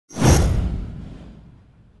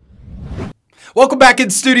Welcome back in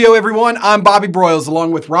studio, everyone. I'm Bobby Broyles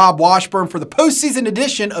along with Rob Washburn for the postseason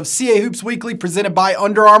edition of CA Hoops Weekly presented by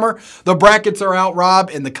Under Armour. The brackets are out, Rob,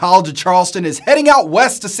 and the College of Charleston is heading out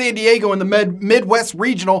west to San Diego in the Midwest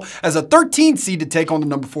Regional as a 13 seed to take on the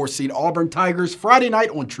number 4 seed Auburn Tigers Friday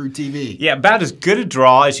night on True TV. Yeah, about as good a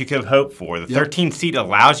draw as you could have hoped for. The 13 seed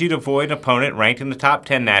allows you to avoid an opponent ranked in the top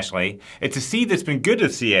 10 nationally. It's a seed that's been good to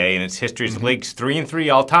CA in its history as the league's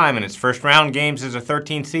 3-3 all time in its first round games as a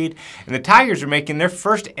 13 seed, and the Tigers are making their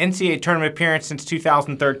first NCAA tournament appearance since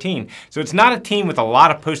 2013. So it's not a team with a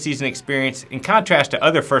lot of postseason experience in contrast to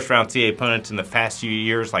other first-round CAA opponents in the past few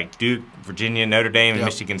years like Duke, Virginia, Notre Dame, and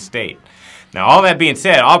Michigan State. Now, all that being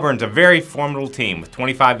said, Auburn's a very formidable team with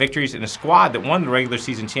 25 victories and a squad that won the regular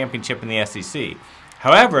season championship in the SEC.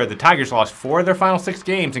 However, the Tigers lost 4 of their final 6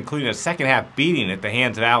 games, including a second-half beating at the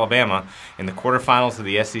hands of Alabama in the quarterfinals of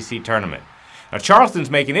the SEC tournament. Now, Charleston's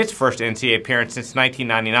making its first NCAA appearance since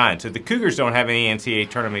 1999, so the Cougars don't have any NCAA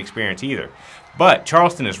tournament experience either. But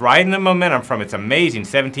Charleston is riding the momentum from its amazing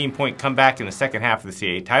 17-point comeback in the second half of the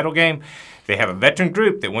CAA title game. They have a veteran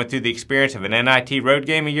group that went through the experience of an NIT road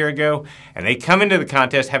game a year ago, and they come into the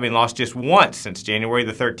contest having lost just once since January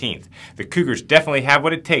the 13th. The Cougars definitely have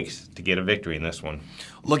what it takes to get a victory in this one.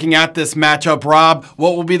 Looking at this matchup, Rob,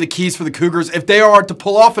 what will be the keys for the Cougars if they are to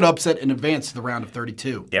pull off an upset and advance to the round of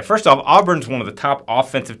 32? Yeah, first off, Auburn's one of the top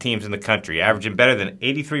offensive teams in the country, averaging better than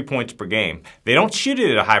 83 points per game. They don't shoot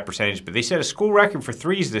it at a high percentage, but they set a school record for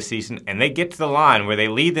threes this season, and they get to the line where they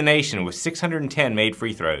lead the nation with 610 made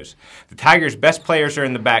free throws. The Tigers' best players are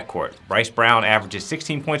in the backcourt. Bryce Brown averages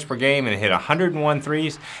 16 points per game and hit 101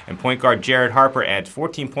 threes, and point guard Jared Harper adds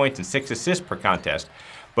 14 points and 6 assists per contest.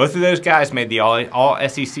 Both of those guys made the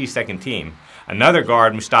All-SEC second team. Another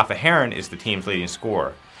guard, Mustafa Heron, is the team's leading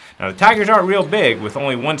scorer. Now, the Tigers aren't real big, with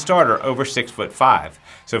only one starter over 6'5".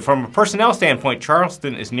 So from a personnel standpoint,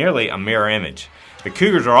 Charleston is nearly a mirror image. The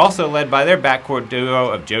Cougars are also led by their backcourt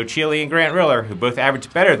duo of Joe Chile and Grant Riller, who both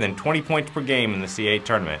average better than 20 points per game in the CAA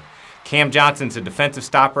tournament. Cam Johnson's a defensive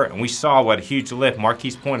stopper, and we saw what a huge lift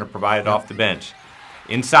Marquise Pointer provided off the bench.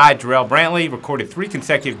 Inside, Jarrell Brantley recorded 3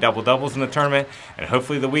 consecutive double-doubles in the tournament, and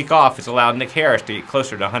hopefully the week off has allowed Nick Harris to get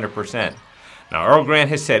closer to 100%. Now, Earl Grant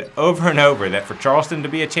has said over and over that for Charleston to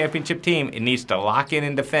be a championship team, it needs to lock in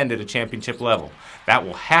and defend at a championship level. That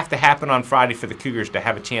will have to happen on Friday for the Cougars to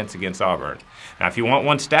have a chance against Auburn. Now, if you want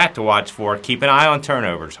one stat to watch for, keep an eye on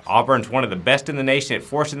turnovers. Auburn's one of the best in the nation at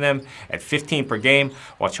forcing them at 15 per game,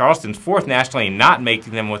 while Charleston's 4th nationally in not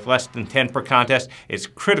making them with less than 10 per contest. It's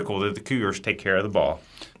critical that the Cougars take care of the ball.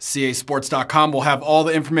 CASports.com will have all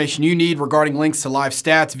the information you need regarding links to live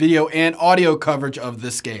stats, video, and audio coverage of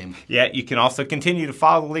this game. Yeah, you can also continue to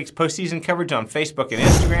follow the league's postseason coverage on Facebook and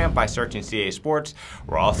Instagram by searching CA Sports.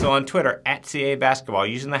 We're also on Twitter at CA Basketball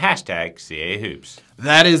using the hashtag CA Hoops.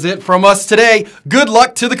 That is it from us today. Good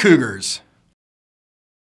luck to the Cougars.